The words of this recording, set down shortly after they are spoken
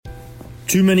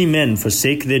Too many men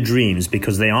forsake their dreams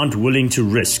because they aren't willing to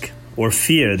risk, or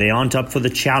fear they aren't up for the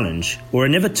challenge, or are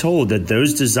never told that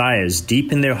those desires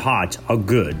deep in their heart are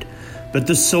good. But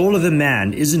the soul of a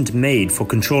man isn't made for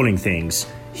controlling things.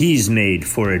 He's made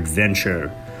for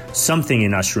adventure. Something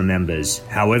in us remembers,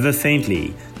 however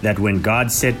faintly, that when God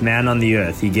set man on the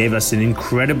earth, he gave us an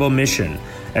incredible mission,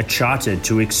 a charter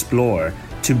to explore,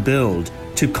 to build,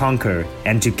 to conquer,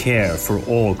 and to care for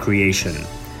all creation.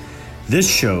 This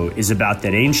show is about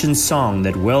that ancient song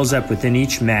that wells up within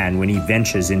each man when he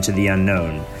ventures into the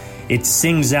unknown. It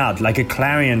sings out like a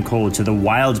clarion call to the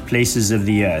wild places of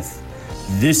the earth.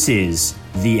 This is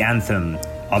the anthem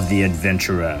of the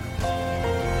adventurer.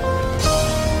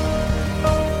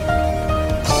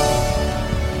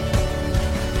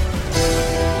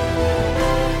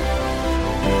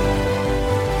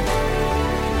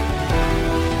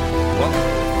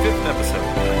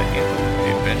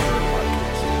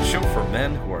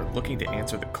 Looking to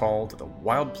answer the call to the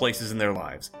wild places in their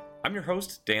lives. I'm your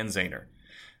host, Dan Zahner.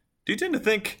 Do you tend to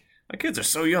think, my kids are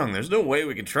so young, there's no way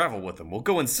we can travel with them, we'll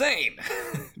go insane?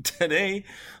 Today,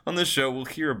 on this show, we'll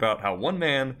hear about how one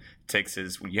man takes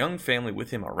his young family with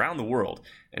him around the world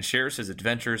and shares his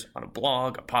adventures on a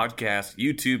blog, a podcast,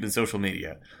 YouTube, and social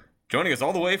media. Joining us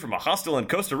all the way from a hostel in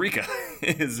Costa Rica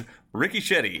is Ricky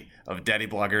Shetty of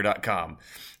daddyblogger.com.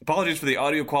 Apologies for the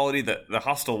audio quality. The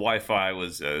hostel Wi-Fi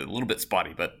was a little bit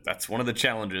spotty, but that's one of the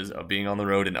challenges of being on the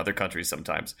road in other countries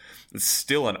sometimes. It's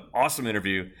still an awesome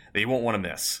interview that you won't want to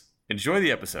miss. Enjoy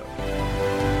the episode.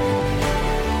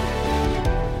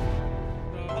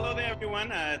 Hello there,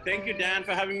 everyone. Thank you, Dan,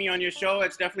 for having me on your show.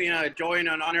 It's definitely a joy and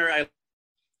an honor.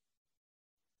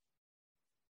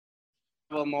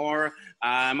 More.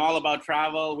 I'm all about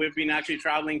travel. We've been actually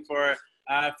traveling for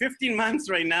 15 months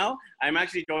right now. I'm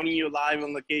actually joining you live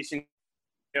on location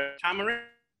in Costa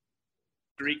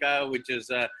Rica, which is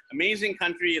an amazing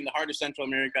country in the heart of Central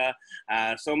America.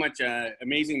 So much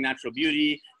amazing natural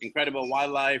beauty, incredible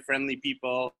wildlife, friendly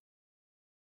people.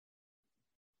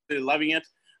 They're loving it.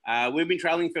 We've been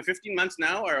traveling for 15 months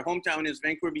now. Our hometown is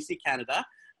Vancouver, BC, Canada.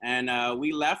 And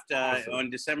we left on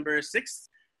December 6th.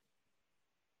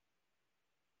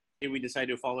 We decided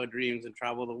to follow our dreams and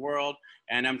travel the world.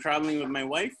 And I'm traveling with my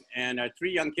wife and our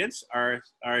 3 young kids. Our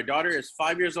daughter is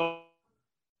 5 years old.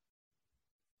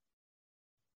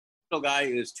 The little guy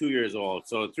is 2 years old.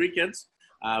 So 3 kids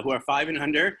who are 5 and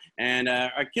under. And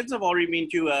our kids have already been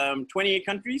to 28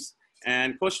 countries.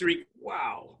 And Costa Rica,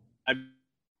 wow. I've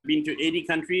been to 80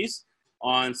 countries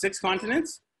on 6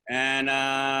 continents. And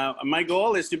my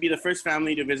goal is to be the first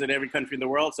family to visit every country in the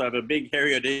world. So I have a big,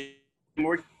 hairy audition.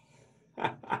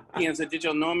 As a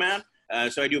digital nomad,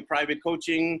 so I do private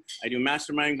coaching, I do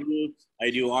mastermind groups, I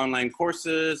do online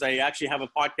courses. I actually have a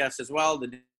podcast as well,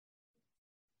 the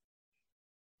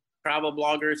travel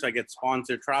blogger, so I get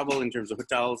sponsored travel in terms of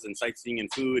hotels and sightseeing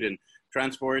and food and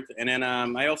transport. And then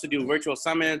I also do virtual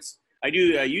summits. I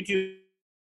do YouTube,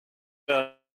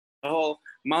 the whole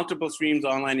multiple streams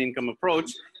online income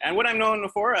approach. And what I'm known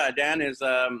for, Dan, is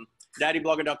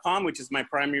daddyblogger.com, which is my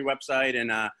primary website,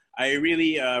 and I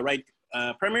really write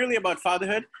primarily about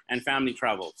fatherhood and family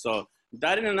travel. So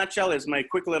that in a nutshell is my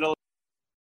quick little...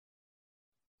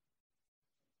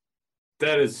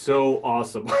 That is so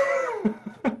awesome.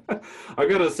 I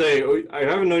gotta say, I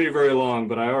haven't known you very long,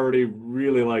 but I already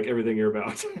really like everything you're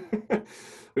about.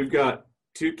 We've got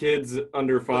 2 kids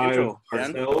under 5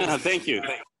 ourselves. Thank you.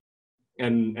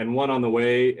 And one on the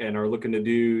way, and are looking to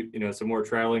do, some more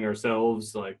traveling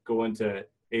ourselves, like going to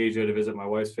Asia to visit my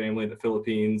wife's family in the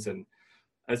Philippines. And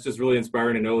that's just really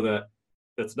inspiring to know that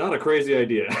that's not a crazy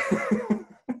idea.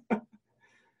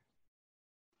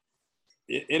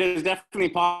 It is definitely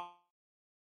possible.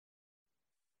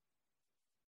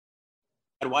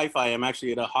 Wi-Fi. I'm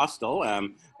actually at a hostel.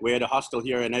 We're at a hostel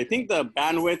here, and I think the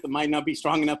bandwidth might not be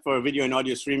strong enough for video and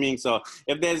audio streaming. So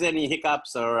if there's any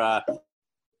hiccups or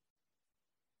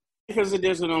because the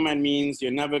digital nomad means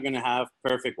you're never going to have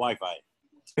perfect Wi-Fi.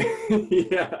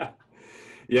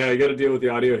 Yeah, you got to deal with the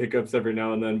audio hiccups every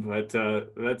now and then, but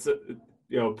that's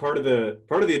part of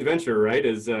the adventure, right?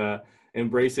 Is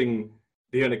embracing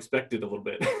the unexpected a little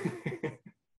bit.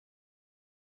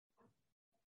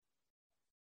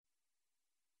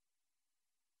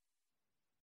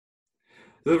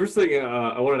 So the first thing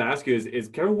I wanted to ask you is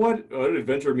kind of what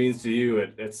adventure means to you.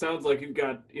 It sounds like you've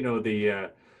got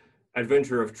the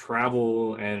adventure of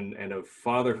travel and of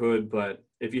fatherhood, but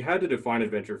if you had to define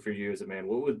adventure for you as a man,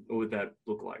 what would that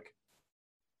look like?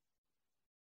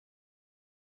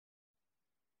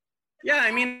 Yeah,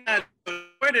 I mean, the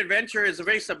word adventure is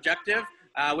very subjective.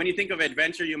 When you think of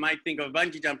adventure, you might think of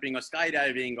bungee jumping or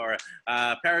skydiving or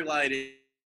paragliding.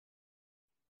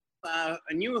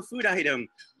 a new food item,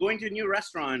 going to a new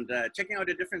restaurant, checking out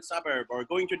a different suburb, or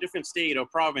going to a different state or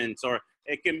province, or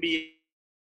it can be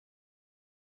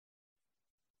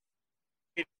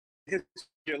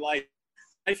your life.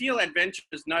 I feel adventure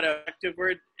is not an active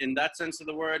word in that sense of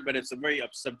the word, but it's a very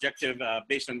subjective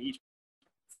based on each.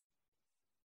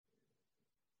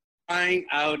 Trying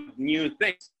out new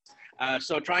things.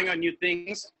 So trying out new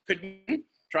things could be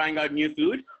trying out new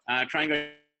food, trying out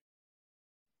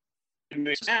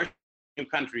new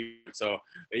country. So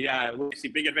yeah, we'll see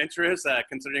big adventurous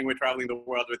considering we're traveling the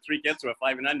world with 3 kids who are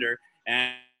 5 and under,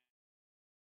 and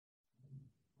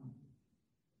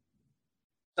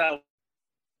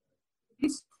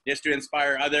just to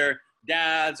inspire other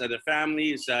dads, other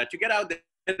families to get out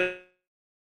there.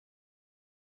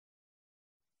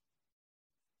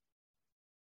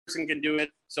 Person can do it.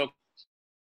 So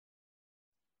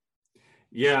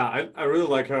Yeah, I really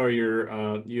like how you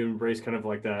embrace kind of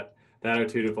like that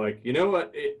attitude of like, you know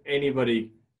what,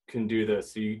 anybody can do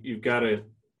this. You've got to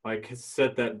like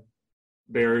set that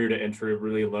barrier to entry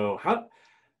really low. How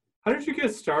did you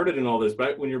get started in all this?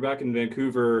 Back when you're back in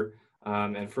Vancouver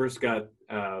and first got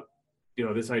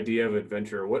this idea of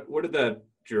adventure, what did that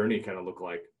journey kind of look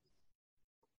like?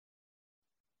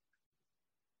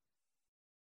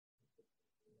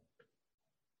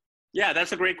 Yeah,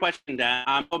 that's a great question,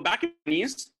 Dan. So back in the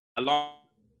East,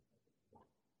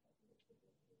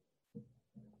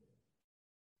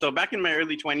 So back in my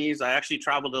early 20s, I actually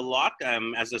traveled a lot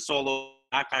as a solo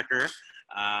backpacker,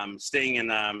 I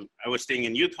was staying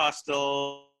in youth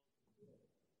hostel,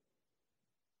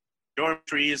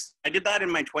 dormitories. I did that in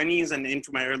my 20s and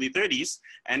into my early 30s.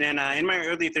 And then in my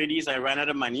early 30s, I ran out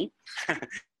of money.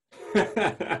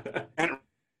 And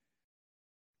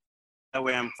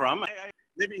where I'm from,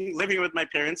 living with my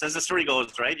parents, as the story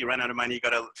goes, right? You run out of money, you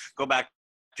got to go back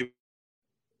to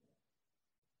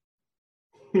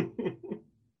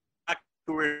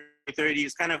your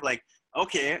 30s, kind of like,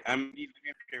 okay, I'm living with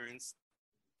my parents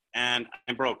and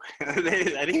I'm broke.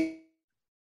 I think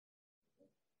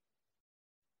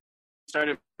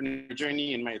started a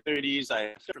journey in my 30s.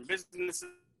 I started businesses.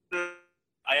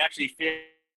 I actually failed.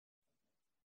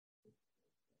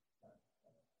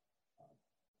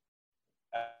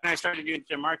 I started doing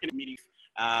the marketing meetings.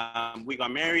 We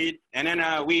got married, and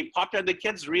then we popped out the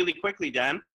kids really quickly,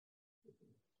 Dan.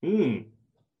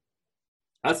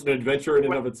 That's an adventure in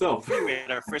and of itself. We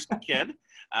had our first kid.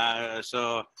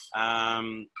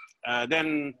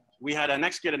 Then we had a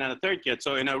next kid and then a third kid.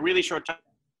 So in a really short time.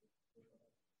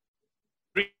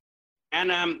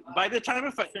 And by the time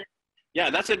of, yeah,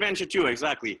 that's adventure too,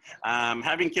 exactly.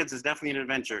 Having kids is definitely an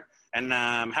adventure. And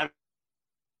having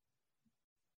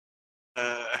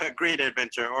a great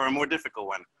adventure or a more difficult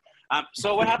one.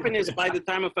 So what happened is by the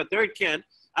time of a third kid,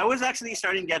 I was actually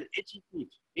starting to get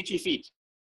itchy feet.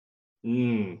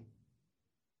 And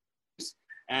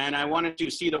I wanted to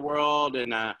see the world.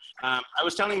 And I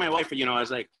was telling my wife, I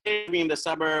was like, hey, in the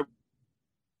suburb,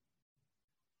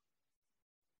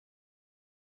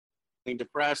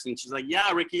 depressed. And she's like,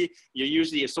 yeah, Ricky, you're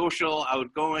usually a social,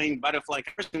 outgoing, butterfly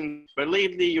person, but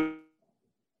lately you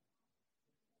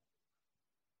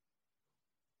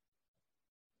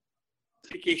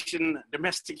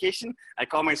domestication. I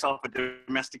call myself a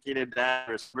domesticated dad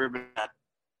or a suburban dad.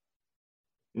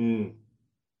 And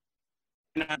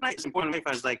it's important life.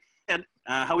 I was like,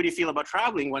 how would you feel about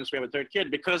traveling once we have a third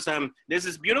kid? Because there's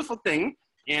this beautiful thing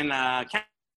in Canada,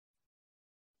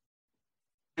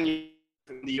 in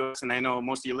the US, and I know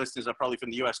most of your listeners are probably from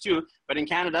the US too, but in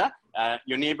Canada,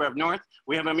 your neighbor up north,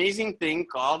 we have an amazing thing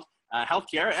called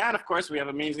healthcare, and of course we have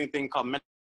an amazing thing called medical.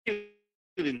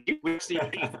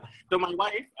 So my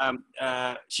wife,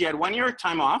 she had 1 year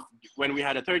time off when we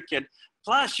had a third kid,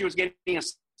 plus she was getting a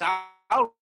salary,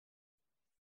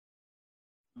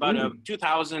 about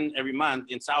 $2,000 every month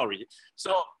in salary.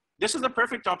 So this is the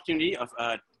perfect opportunity of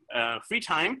free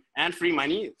time and free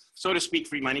money, so to speak,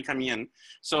 free money coming in.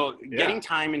 So getting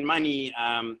time and money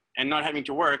and not having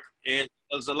to work is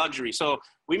a luxury. So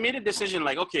we made a decision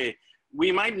like, okay, we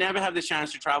might never have the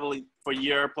chance to travel for a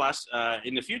year plus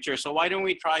in the future. So why don't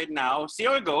we try it now, see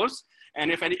how it goes. And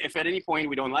if at any point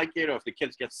we don't like it, or if the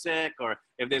kids get sick, or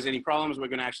if there's any problems, we're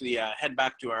going to actually head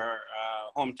back to our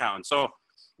hometown. So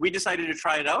we decided to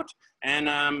try it out. And,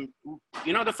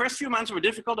 the first few months were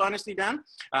difficult, honestly, Dan.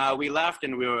 We left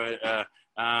and we were,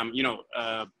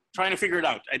 trying to figure it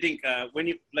out. I think when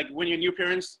you're new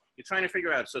parents, you're trying to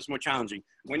figure out, so it's more challenging.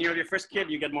 When you have your first kid,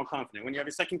 you get more confident. When you have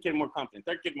your second kid, more confident.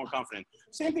 Third kid, more confident.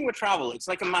 Same thing with travel. It's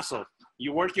like a muscle.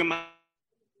 You work your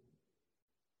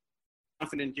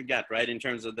confident you get, right, in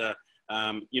terms of the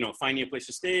finding a place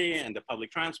to stay and the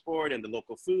public transport and the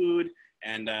local food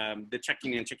and the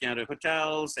checking in and checking out of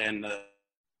hotels and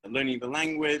learning the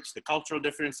language, the cultural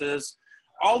differences,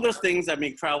 all those things that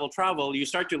make travel, you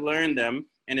start to learn them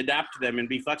and adapt to them and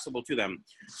be flexible to them.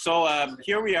 So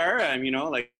here we are,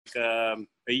 a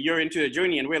year into a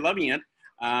journey and we're loving it.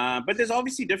 But there's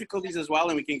obviously difficulties as well,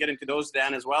 and we can get into those,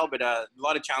 Dan, as well. But a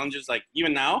lot of challenges, like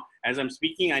even now, as I'm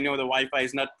speaking, I know the Wi-Fi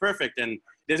is not perfect, and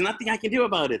there's nothing I can do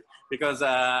about it because,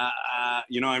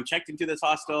 I'm checked into this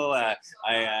hostel. I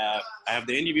have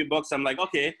the interview books. I'm like,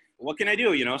 okay, what can I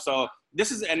do? So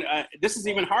this is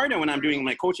even harder when I'm doing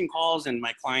my coaching calls and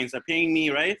my clients are paying me,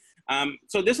 right?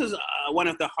 So this is one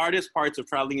of the hardest parts of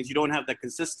traveling is you don't have the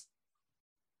consistent,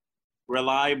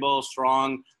 reliable,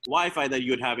 strong Wi-Fi that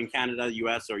you would have in Canada,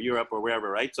 US, or Europe, or wherever,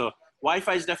 right? So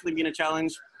Wi-Fi has definitely been a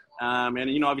challenge.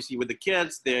 And, obviously with the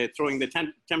kids, they're throwing the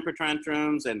temper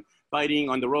tantrums and fighting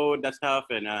on the road, that's tough.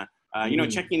 And,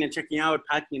 checking and checking out,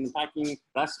 packing and packing,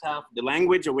 that's tough. The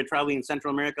language, or we're traveling in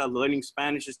Central America, learning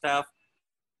Spanish is tough.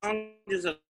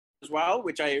 As well,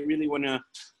 which I really want to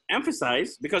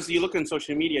emphasize, because you look on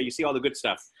social media, you see all the good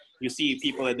stuff. You see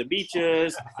people at the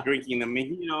beaches drinking the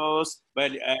mojitos,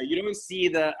 but you don't see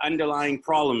the underlying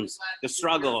problems, the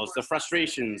struggles, the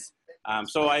frustrations.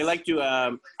 So I like to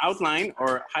outline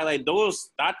or highlight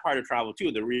that part of travel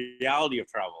too, the reality of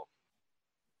travel.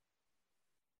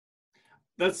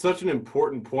 That's such an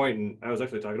important point, and I was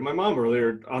actually talking to my mom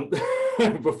earlier on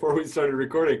before we started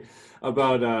recording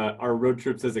about our road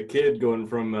trips as a kid, going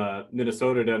from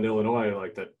Minnesota down to Illinois,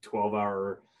 like that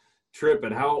 12-hour trip,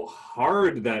 and how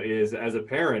hard that is as a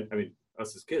parent. I mean,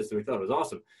 us as kids, so we thought it was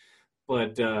awesome,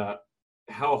 but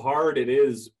how hard it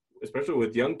is, especially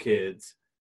with young kids,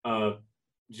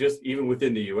 just even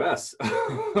within the U.S.,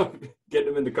 getting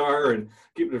them in the car and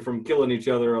keeping them from killing each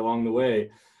other along the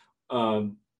way.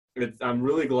 I'm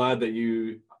really glad that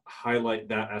you highlight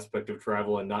that aspect of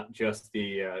travel and not just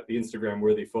the Instagram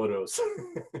worthy photos.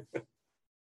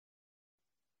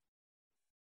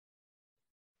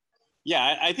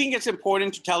 Yeah, I think it's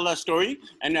important to tell that story.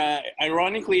 And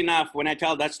ironically enough, when I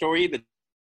tell that story, the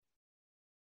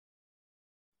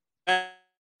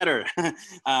better.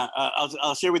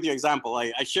 I'll share with you an example.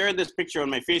 I shared this picture on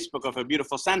my Facebook of a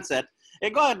beautiful sunset.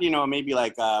 It got, maybe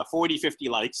like 40, 50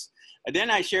 likes. And then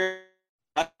I shared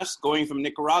us going from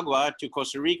Nicaragua to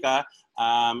Costa Rica.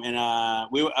 I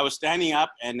was standing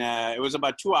up, and it was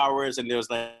about 2 hours, and there was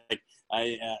at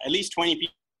least 20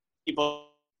 people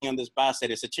on this bus.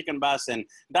 That is a chicken bus, and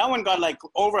that one got like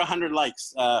over 100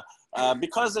 likes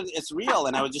because it's real.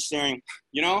 And I was just sharing,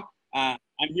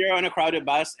 I'm here on a crowded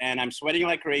bus, and I'm sweating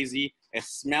like crazy. It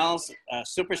smells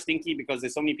super stinky because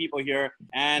there's so many people here,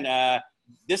 and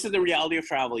this is the reality of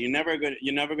travel. You're never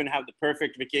gonna have the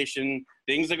perfect vacation.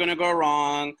 Things are gonna go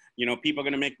wrong. People are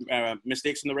gonna make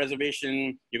mistakes on the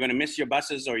reservation. You're gonna miss your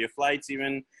buses or your flights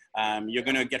even. You're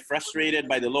gonna get frustrated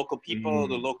by the local people,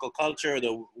 the local culture,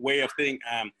 the way of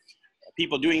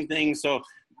people doing things. So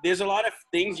there's a lot of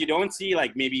things you don't see,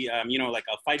 like maybe like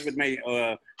I'll fight with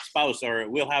my spouse, or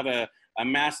we'll have a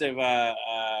massive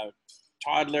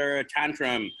toddler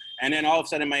tantrum, and then all of a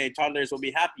sudden my toddlers will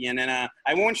be happy, and then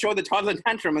I won't show the toddler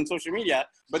tantrum on social media,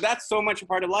 but that's so much a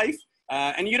part of life.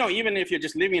 And even if you're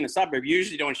just living in a suburb, you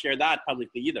usually don't share that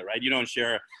publicly either, right? You don't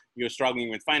share you're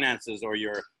struggling with finances, or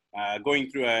you're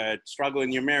going through a struggle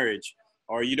in your marriage,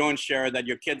 or you don't share that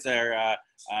your kids are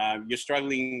you're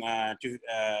struggling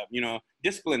to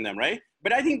discipline them, right?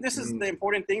 But I think this is the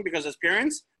important thing, because as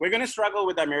parents, we're going to struggle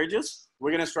with our marriages. We're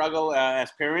going to struggle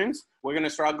as parents. We're going to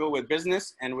struggle with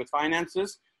business and with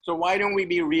finances. So why don't we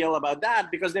be real about that?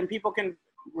 Because then people can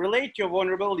relate to your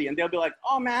vulnerability, and they'll be like,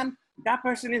 oh man, that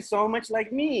person is so much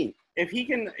like me. If he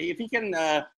can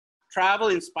travel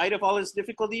in spite of all his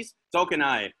difficulties, so can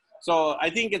I. So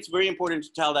I think it's very important to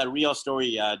tell that real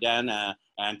story, Dan.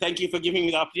 And thank you for giving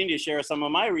me the opportunity to share some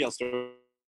of my real stories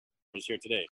here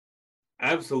today.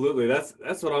 Absolutely. That's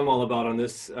what I'm all about on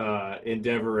this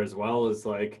endeavor as well, is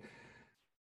like,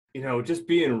 just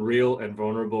being real and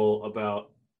vulnerable about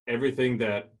everything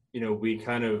that, we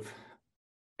kind of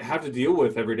have to deal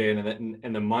with every day,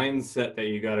 and the mindset that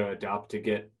you got to adopt to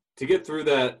get through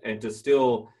that and to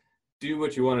still do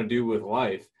what you want to do with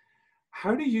life.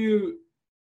 How do you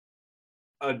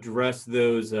address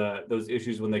those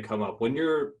issues when they come up, when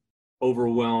you're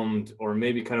overwhelmed or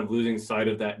maybe kind of losing sight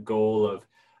of that goal of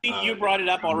you brought it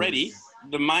up already.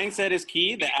 The mindset is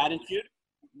key, the attitude.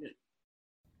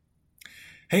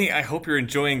 Hey, I hope you're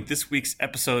enjoying this week's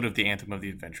episode of the Anthem of the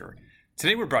Adventurer.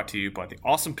 Today we're brought to you by the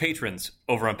awesome patrons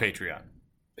over on Patreon.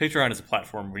 Patreon is a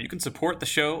platform where you can support the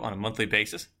show on a monthly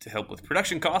basis to help with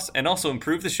production costs and also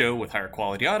improve the show with higher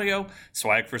quality audio,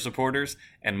 swag for supporters,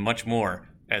 and much more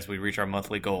as we reach our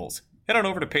monthly goals. Head on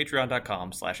over to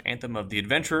patreon.com/Anthem of the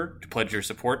Adventurer to pledge your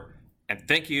support, and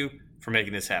thank you for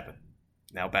making this happen.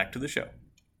 Now back to the show.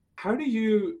 How do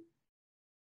you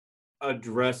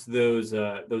address those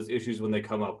issues when they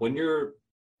come up? When you're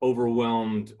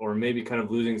overwhelmed or maybe kind of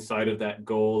losing sight of that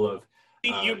goal of...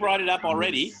 You brought it up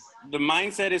already. The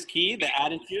mindset is key, the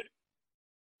attitude.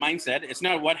 Mindset. It's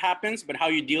not what happens, but how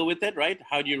you deal with it, right?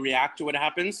 How do you react to what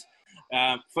happens?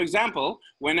 For example,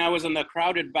 when I was on the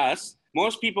crowded bus,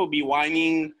 most people be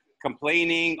whining,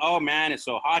 complaining, oh man, it's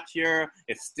so hot here,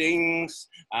 it stings.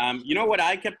 You know what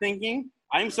I kept thinking?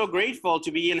 I'm so grateful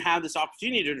to be and have this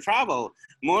opportunity to travel.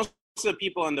 Most of the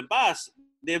people on the bus,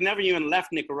 they've never even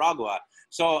left Nicaragua.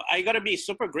 So I got to be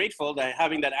super grateful that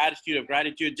having that attitude of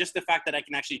gratitude, just the fact that I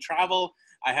can actually travel.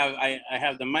 I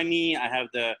have the money, I have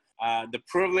the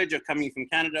privilege of coming from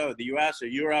Canada or the US or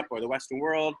Europe or the Western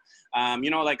world.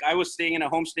 Like I was staying in a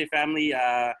homestay family.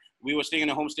 We were staying in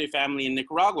a homestay family in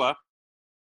Nicaragua.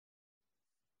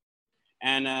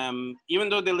 And even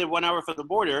though they live 1 hour from the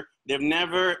border, they've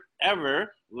never,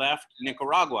 ever left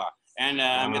Nicaragua. And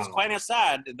wow. It's quite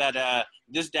sad that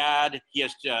this dad, he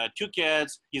has 2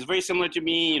 kids. He's very similar to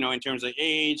me, in terms of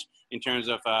age, in terms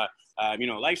of,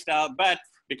 lifestyle. But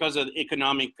because of the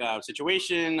economic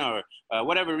situation or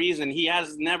whatever reason, he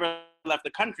has never left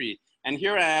the country. And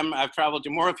here I am. I've traveled to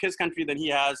more of his country than he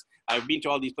has. I've been to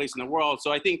all these places in the world.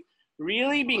 So I think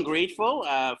really being grateful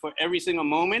for every single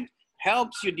moment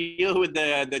helps you deal with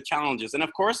the challenges. And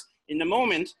of course, in the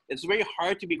moment, it's very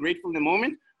hard to be grateful in the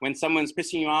moment when someone's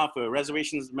pissing you off or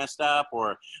reservations messed up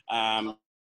or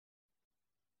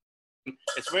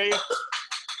it's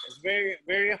very,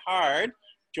 very hard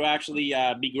to actually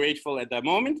be grateful at that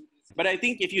moment. But I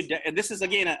think this is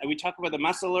again, we talked about the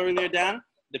muscle earlier, Dan,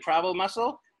 the travel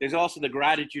muscle. There's also the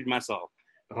gratitude muscle.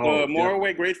 So more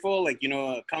we're grateful, like,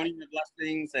 counting the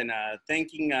blessings and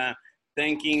thanking,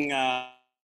 being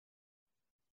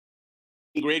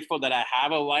grateful that I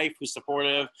have a wife who's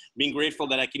supportive, being grateful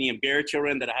that I can even bear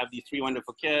children, that I have these 3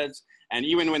 wonderful kids. And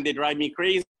even when they drive me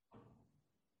crazy,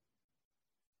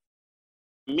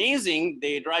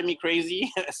 they drive me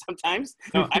crazy sometimes.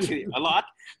 No, actually a lot.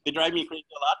 They drive me crazy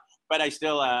a lot, but I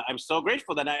still, I'm so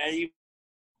grateful that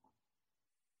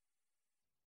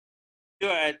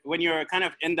when you're kind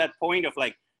of in that point of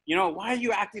like, why are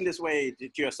you acting this way to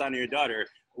your son or your daughter?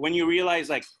 When you realize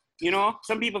like,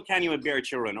 some people can't even bear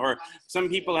children, or some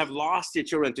people have lost their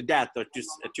children to death or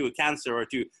to cancer or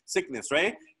to sickness,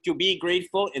 right? To be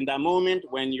grateful in that moment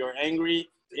when you're angry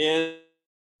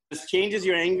changes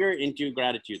your anger into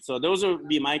gratitude. So those would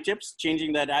be my tips,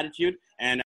 changing that attitude.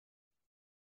 And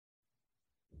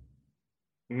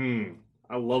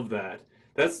I love that.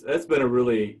 That's been a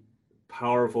really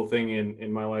powerful thing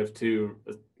in my life too,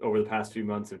 over the past few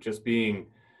months, of just being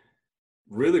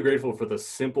really grateful for the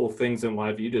simple things in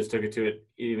life. You just took it to an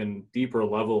even deeper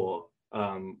level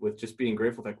with just being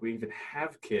grateful that we even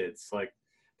have kids. Like,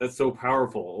 that's so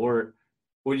powerful. Or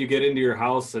when you get into your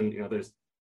house and there's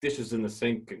dishes in the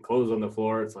sink and clothes on the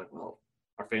floor, it's like, well,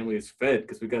 our family is fed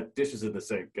because we got dishes in the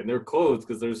sink, and they're clothes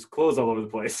because there's clothes all over the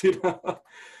place. It's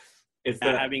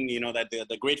that having that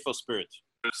the grateful spirit.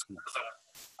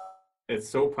 It's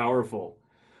so powerful.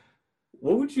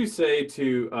 What would you say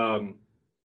to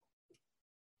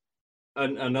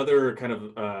another kind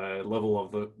of level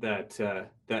of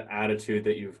that attitude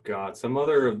that you've got? Some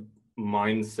other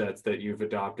mindsets that you've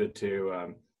adopted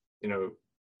to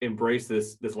embrace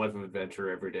this life of adventure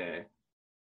every day?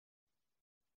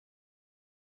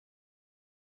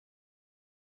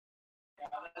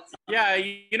 Yeah,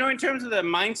 in terms of the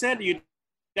mindset, you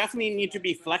definitely need to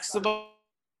be flexible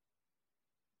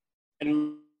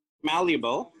and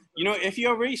malleable. If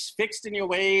you're very fixed in your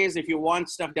ways, if you want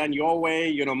stuff done your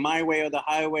way, my way or the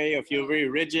highway, or if you're very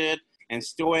rigid and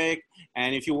stoic,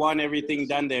 and if you want everything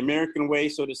done the American way,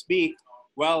 so to speak,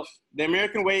 well, the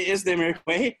American way is the American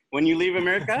way. When you leave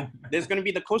America, there's going to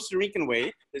be the Costa Rican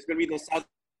way. There's going to be the South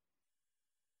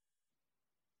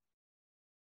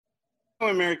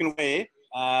American way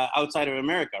outside of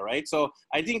America, right? So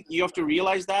I think you have to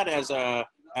realize that as a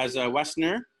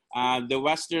Westerner, the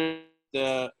Western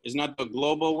is not the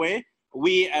global way.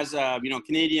 We as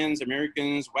Canadians,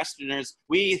 Americans, Westerners,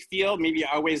 we feel maybe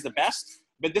our way is the best,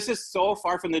 but this is so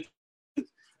far from the truth.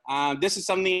 This is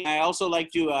something I also like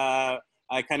to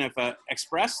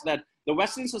express, that the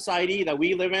Western society that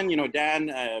we live in,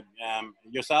 Dan,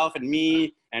 yourself and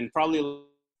me, and probably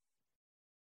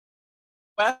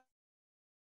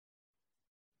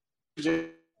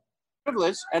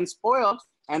privileged and spoiled,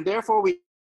 and therefore we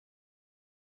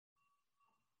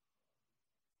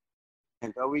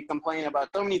We complain about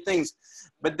so many things,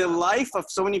 but the life of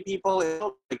so many people,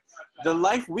 the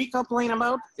life we complain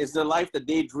about is the life that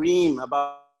they dream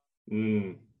about.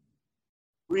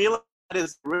 Real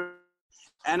is real.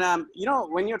 And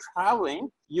when you're traveling,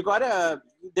 you gotta.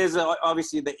 There's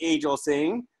obviously the age-old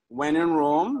saying, "When in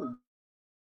Rome."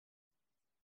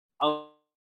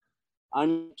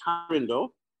 I'm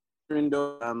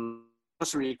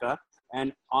Costa Rica,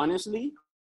 and honestly,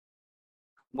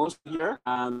 most here,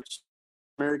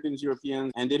 Americans,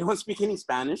 Europeans, and they don't speak any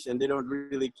Spanish, and they don't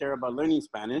really care about learning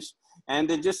Spanish, and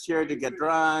they're just here to get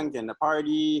drunk and to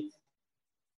party.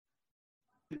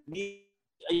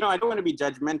 I don't want to be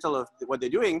judgmental of what they're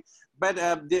doing, but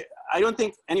I don't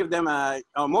think any of them,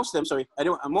 most of them, sorry,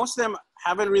 most of them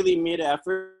haven't really made an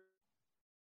effort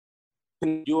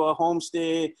to do a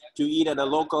homestay, to eat at a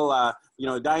local,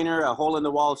 diner, a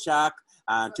hole-in-the-wall shack,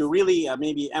 to really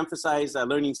maybe emphasize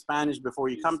learning Spanish before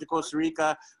you come to Costa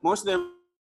Rica. Most of them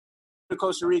to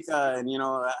Costa Rica and,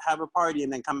 have a party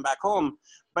and then come back home.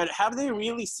 But have they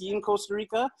really seen Costa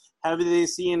Rica? Have they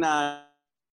seen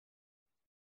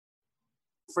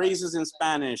phrases in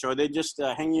Spanish, or they just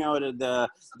hanging out at the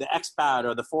expat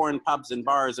or the foreign pubs and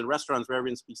bars and restaurants where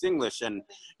everyone speaks English? And,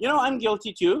 I'm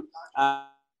guilty too.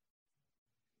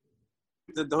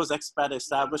 Those expat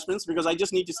establishments, because I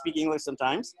just need to speak English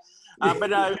sometimes.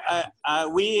 But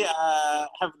we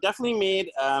have definitely made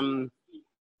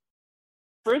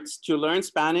efforts to learn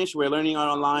Spanish. We're learning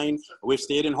online. We've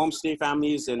stayed in homestay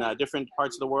families in different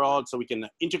parts of the world so we can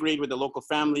integrate with the local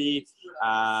family.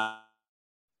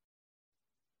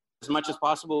 As much as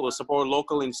possible, we'll support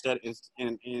local instead,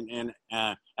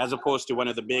 as opposed to one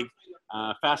of the big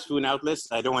fast food outlets.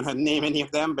 I don't want to name any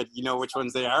of them, but you know which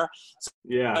ones they are. So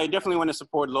yeah, I definitely want to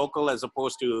support local as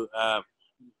opposed to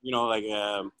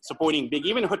supporting big,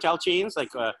 even hotel chains.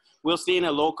 Like we'll stay in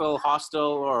a local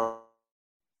hostel or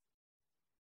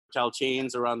hotel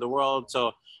chains around the world.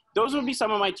 So those would be some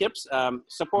of my tips.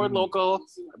 Support local,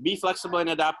 be flexible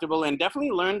and adaptable, and definitely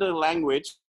learn the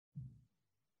language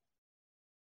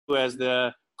as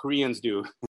the Koreans do.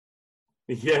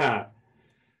 Yeah,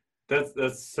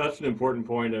 that's such an important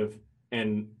point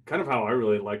and kind of how I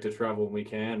really like to travel when we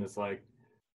can. It's like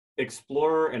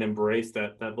explore and embrace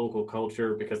that local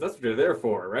culture, because that's what you're there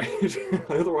for, right?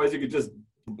 Otherwise you could just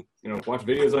watch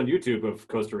videos on YouTube of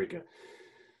Costa Rica.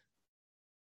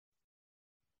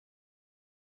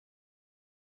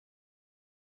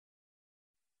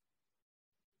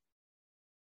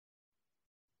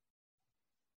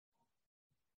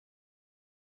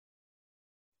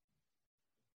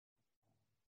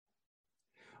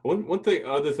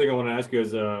 Other thing I want to ask you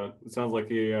is, it sounds like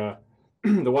the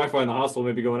the Wi-Fi in the hostel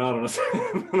may be going out on us.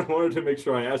 I wanted to make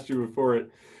sure I asked you before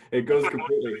it goes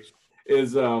completely.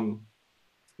 Is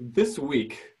this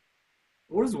week,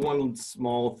 what is one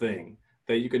small thing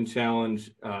that you can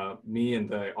challenge me and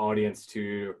the audience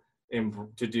to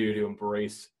do to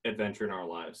embrace adventure in our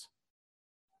lives?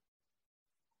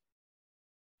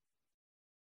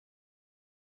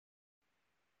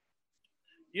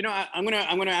 I'm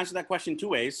gonna answer that question two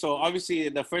ways. So obviously,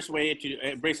 the first way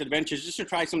to embrace adventure is just to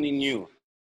try something new.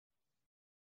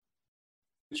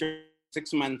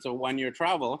 6 months or 1 year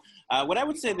travel. What I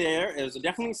would say there is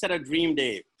definitely set a dream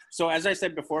day. So as I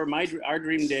said before, our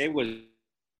dream day was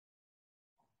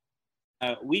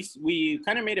we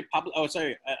kind of made it public. Oh,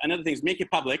 sorry. Another thing is make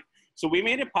it public. So we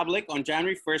made it public on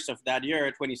January 1st of that year,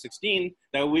 2016,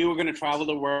 that we were going to travel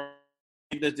the world.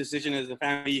 The decision as a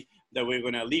family that we are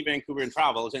going to leave Vancouver and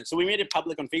travel. And so we made it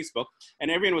public on Facebook, and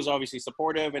everyone was obviously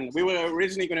supportive. And we were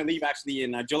originally going to leave actually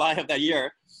in July of that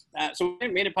year. So we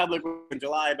made it public in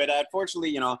July, but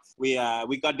unfortunately, we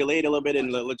got delayed a little bit in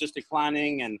the logistic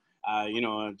planning and,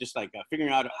 just like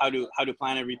figuring out how to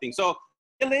plan everything. So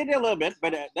delayed it a little bit,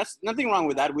 but that's nothing wrong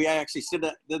with that. We actually said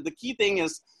that the key thing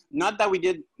is not that we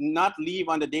did not leave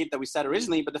on the date that we set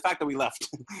originally, but the fact that we left.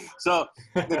 So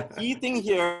the key thing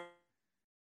here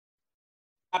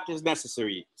is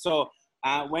necessary. So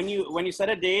when you set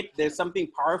a date, there's something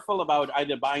powerful about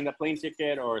either buying the plane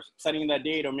ticket or setting that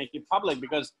date or making it public,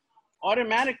 because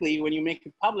automatically when you make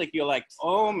it public, you're like,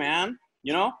 oh man,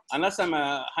 unless I'm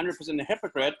 100% a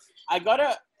hypocrite, I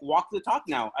gotta walk the talk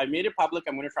now. I made it public.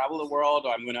 I'm going to travel the world,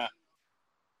 or I'm going to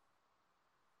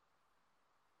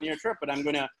your trip, but I'm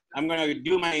gonna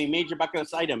do my major bucket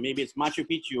list item. Maybe it's Machu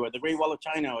Picchu or the Great Wall of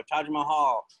China or Taj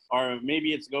Mahal, or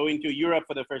maybe it's going to Europe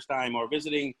for the first time, or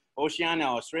visiting Oceania,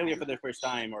 Australia for the first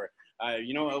time, or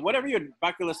whatever your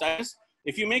bucket list is.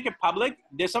 If you make it public,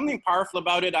 there's something powerful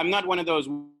about it. I'm not one of those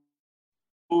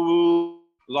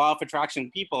law of attraction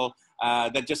people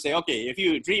that just say, okay, if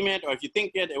you dream it or if you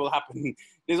think it, it will happen.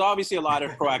 There's obviously a lot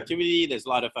of proactivity. There's a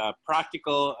lot of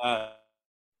practical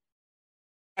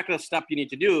practical step you need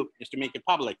to do is to make it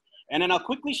public. And then I'll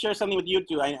quickly share something with you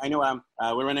too. I know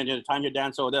we're running out of time here,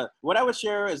 Dan. So what I would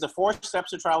share is the 4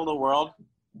 steps to travel the world.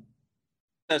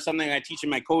 That's something I teach in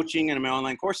my coaching and in my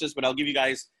online courses, but I'll give you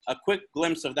guys a quick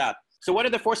glimpse of that. So what are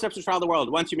the 4 steps to travel the world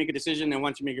once you make a decision and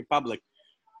once you make it public?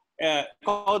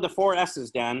 Call it the 4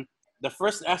 S's, Dan. The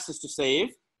first S is to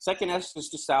save. Second S is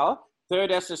to sell.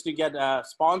 Third S is to get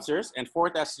sponsors. And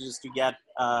fourth S is to get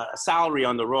a salary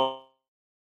on the road.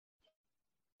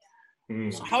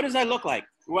 So how does that look like?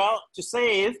 Well, to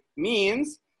save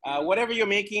means whatever you're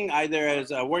making, either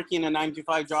as working a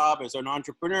 9-to-5 job, as an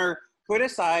entrepreneur, put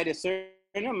aside a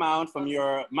certain amount from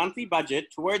your monthly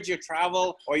budget towards your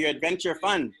travel or your adventure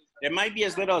fund. It might be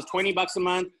as little as $20 a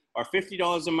month or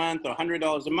 $50 a month or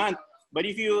 $100 a month. But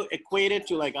if you equate it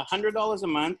to like $100 a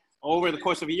month over the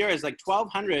course of a year, it's like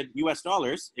 $1,200 US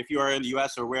if you are in the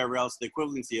US or wherever else the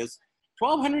equivalency is.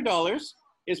 $1,200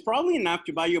 is probably enough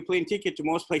to buy you a plane ticket to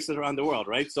most places around the world,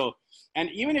 right? So,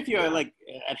 and even if you're like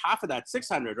at half of that,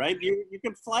 600, right? You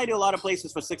can fly to a lot of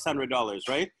places for $600,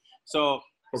 right? So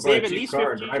save at least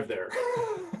 $50 drive there.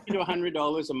 to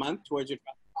 $100 a month towards your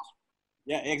travel.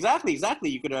 Yeah, exactly.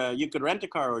 You could rent a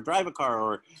car or drive a car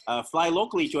or fly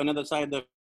locally to another side of the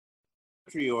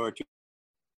country or to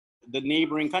the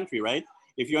neighboring country, right?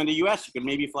 If you're in the U.S., you could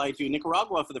maybe fly to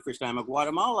Nicaragua for the first time, or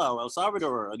Guatemala, or El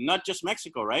Salvador, or not just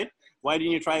Mexico, right? Why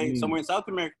didn't you try somewhere in South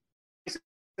America?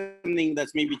 Something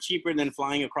that's maybe cheaper than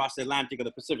flying across the Atlantic or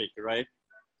the Pacific, right?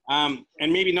 And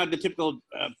maybe not the typical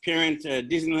parent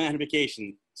Disneyland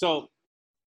vacation. So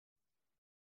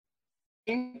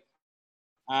the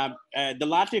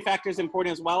latte factor is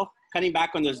important as well. Cutting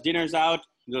back on those dinners out,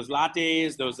 those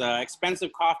lattes, those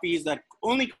expensive coffees that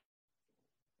only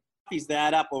that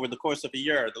add up over the course of a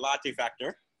year, the latte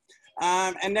factor.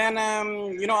 And then,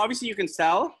 obviously you can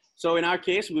sell. So in our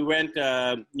case, we went,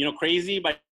 crazy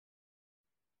by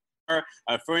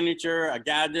furniture,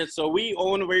 gadgets. So we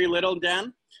own very little,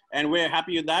 Dan, and we're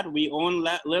happy with that. We own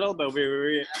little, but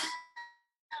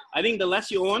I think the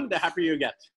less you own, the happier you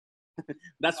get.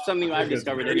 That's something I've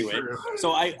discovered anyway.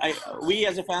 So we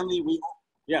as a family,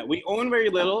 we own very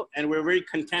little, and we're very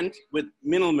content with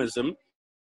minimalism.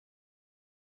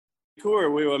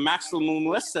 We were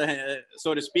maximalists,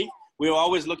 so to speak. We were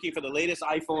always looking for the latest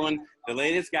iPhone, the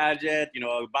latest gadget,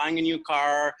 buying a new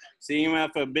car, seeing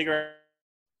for bigger,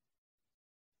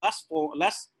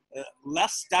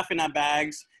 less stuff in our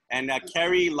bags, and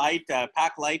carry light,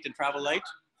 pack light, and travel light.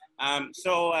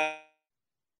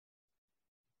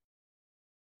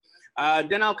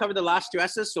 Then I'll cover the last 2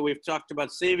 S's. So we've talked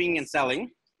about saving and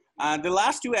selling. The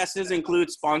last 2 S's include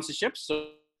sponsorships. So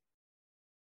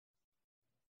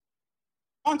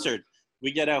sponsored.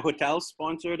 We get our hotels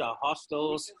sponsored, our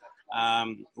hostels.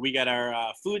 We get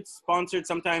our food sponsored.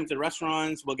 Sometimes the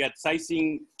restaurants will get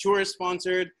sightseeing tours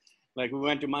sponsored. Like we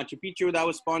went to Machu Picchu, that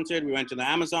was sponsored. We went to the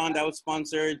Amazon, that was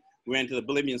sponsored. We went to the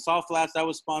Bolivian salt flats, that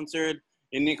was sponsored.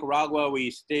 In Nicaragua, we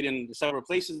stayed in several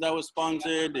places that was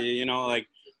sponsored.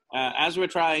 As we're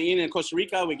trying in Costa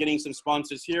Rica, we're getting some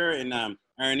sponsors here in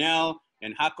Arenal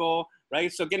and Jaco,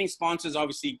 right? So getting sponsors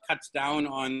obviously cuts down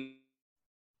on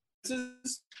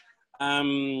expenses.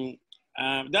 The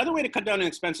other way to cut down on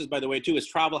expenses, by the way, too, is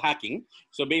travel hacking.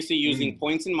 So basically using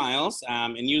points and miles,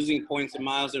 and using points and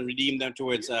miles and redeem them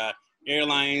towards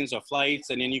airlines or flights.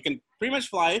 And then you can pretty much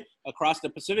fly across the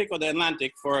Pacific or the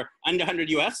Atlantic for under 100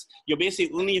 US. You're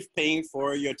basically only paying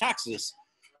for your taxes.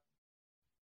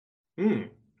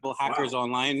 Hackers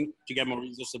online to get more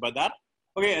resources about that.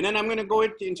 Okay, and then I'm going to go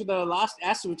into the last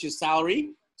S, which is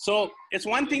salary. So it's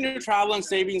one thing to travel and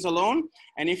savings alone,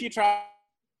 and if you travel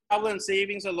and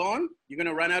savings alone, you're going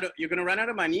to run out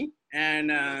of money, and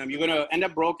you're going to end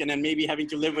up broke, and then maybe having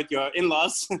to live with your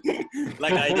in-laws,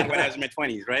 like I did when I was in my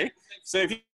 20s, right? So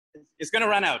it's going to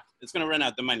run out. It's going to run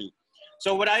out the money.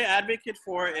 So what I advocate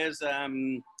for is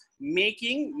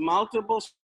making multiple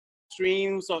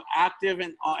streams of active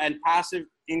and passive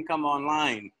income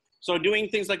online. So doing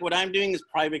things like what I'm doing is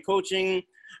private coaching,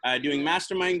 doing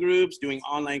mastermind groups, doing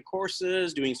online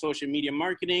courses, doing social media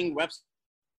marketing, website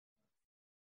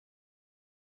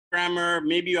programmer.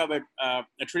 Maybe you have a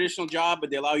traditional job, but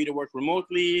they allow you to work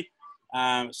remotely.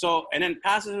 And then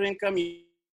passive income,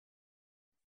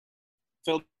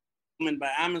 fulfillment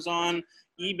by Amazon,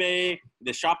 eBay,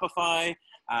 the Shopify.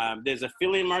 There's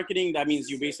affiliate marketing. That means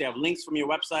you basically have links from your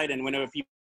website, and whenever people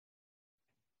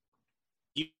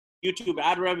YouTube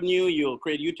ad revenue, you'll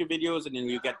create YouTube videos, and then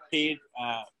you get paid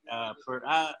per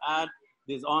ad.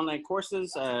 There's online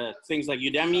courses, things like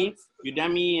Udemy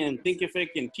and Thinkific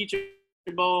and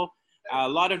Teachable. A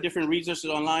lot of different resources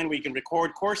online where you can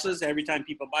record courses. Every time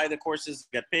people buy the courses,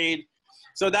 get paid.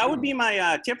 So that would be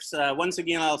my tips. Once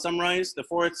again, I'll summarize. The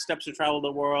 4 steps to travel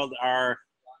the world are: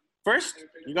 first,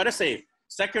 you got to save.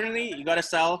 Secondly, you got to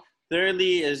sell.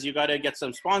 Thirdly is you got to get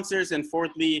some sponsors. And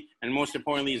fourthly, and most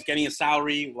importantly, is getting a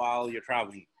salary while you're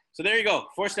traveling. So there you go.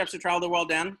 4 steps to travel the world,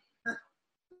 Dan.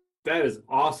 That is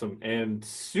awesome and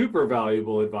super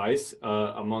valuable advice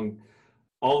among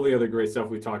all the other great stuff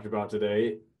we talked about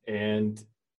today, and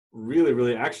really,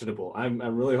 really actionable. I'm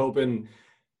really hoping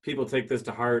people take this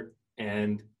to heart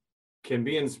and can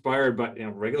be inspired by,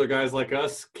 regular guys like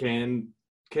us can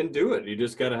do it. You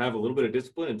just got to have a little bit of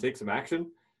discipline and take some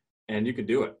action, and you can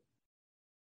do it.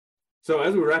 So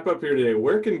as we wrap up here today,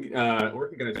 where can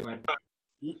guys find?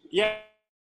 Yeah,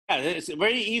 it's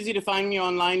very easy to find me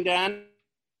online, Dan.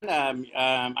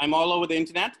 I'm all over the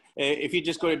internet. If you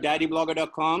just go to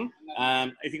daddyblogger.com,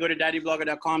 if you go to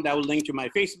daddyblogger.com, that will link to my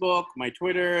Facebook, my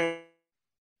Twitter,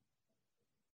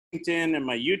 LinkedIn, and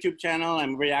my YouTube channel.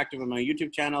 I'm very active on my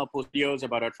YouTube channel, post videos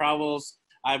about our travels.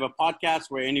 I have a podcast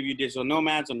where I interview digital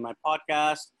nomads on my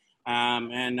podcast.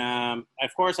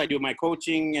 Of course, I do my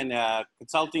coaching and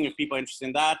consulting if people are interested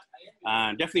in that.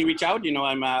 Definitely reach out.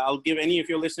 I'll give any of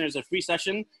your listeners a free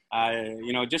session,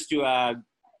 just to,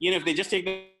 if they just take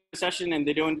the session and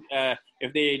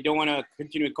if they don't want to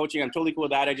continue coaching, I'm totally cool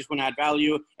with that. I just want to add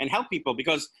value and help people,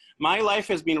 because my life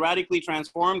has been radically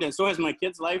transformed, and so has my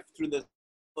kids' life through this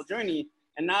journey.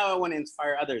 And now I want to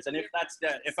inspire others. And if that's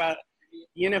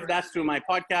through my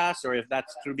podcast, or if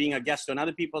that's through being a guest on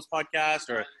other people's podcasts,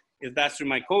 or if that's through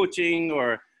my coaching,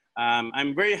 or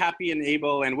I'm very happy and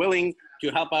able and willing to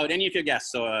help out any of your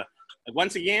guests. So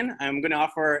once again, I'm going to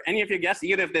offer any of your guests,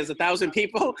 even if there's 1,000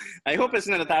 people. I hope it's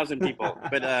not 1,000 people,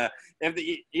 but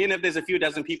even if there's a few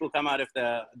dozen people come out of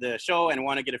the show and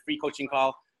want to get a free coaching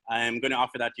call, I'm going to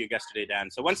offer that to your guest today,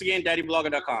 Dan. So once again,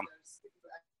 daddyblogger.com.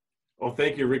 Well,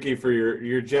 thank you, Ricky, for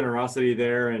your generosity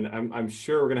there, and I'm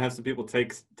sure we're going to have some people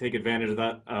take advantage of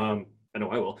that. I know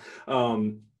I will,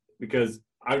 because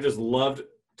I've just loved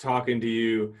talking to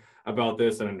you about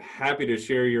this, and I'm happy to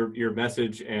share your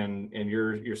message and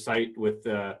your site with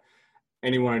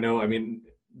anyone I know. I mean,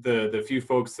 the few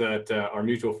folks that are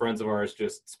mutual friends of ours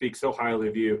just speak so highly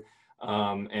of you,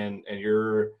 and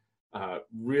your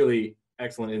really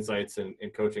excellent insights and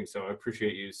coaching. So I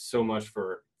appreciate you so much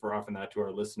for offering that to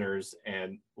our listeners,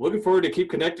 and looking forward to keep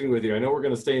connecting with you. I know we're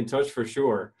going to stay in touch for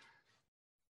sure.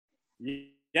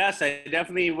 Yes, I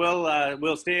definitely will.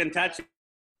 We'll stay in touch,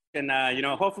 and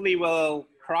hopefully we'll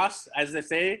cross, as they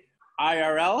say,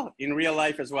 IRL in real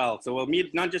life as well. So we'll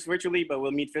meet not just virtually, but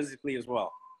we'll meet physically as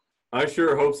well. I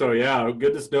sure hope so. Yeah,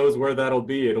 goodness knows where that'll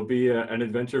be. It'll be an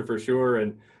adventure for sure.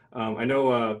 And I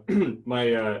know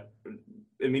my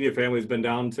immediate family's been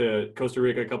down to Costa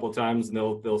Rica a couple of times, and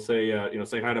they'll say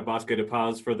say hi to Bosque de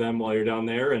Paz for them while you're down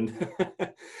there, and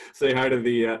say hi to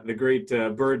the great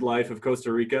bird life of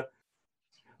Costa Rica.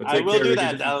 I will do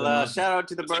that. I'll shout out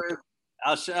to the birds.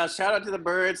 I'll shout out to the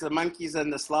birds, the monkeys,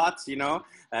 and the sloths,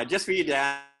 just for you,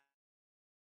 Dan.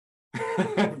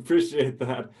 Appreciate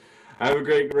that. Have a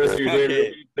great rest of your day.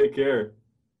 Okay. Take care.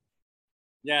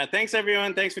 Yeah, thanks,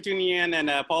 everyone. Thanks for tuning in,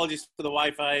 and apologies for the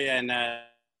Wi-Fi.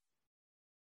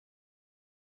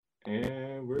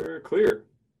 And we're clear.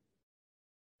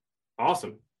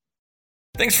 Awesome.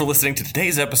 Thanks for listening to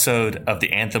today's episode of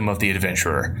The Anthem of the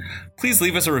Adventurer. Please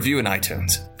leave us a review in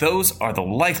iTunes. Those are the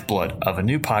lifeblood of a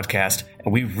new podcast,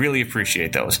 and we really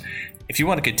appreciate those. If you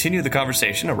want to continue the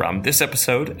conversation around this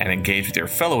episode and engage with your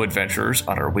fellow adventurers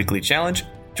on our weekly challenge,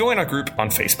 join our group on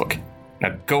Facebook.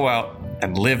 Now go out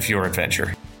and live your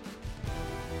adventure.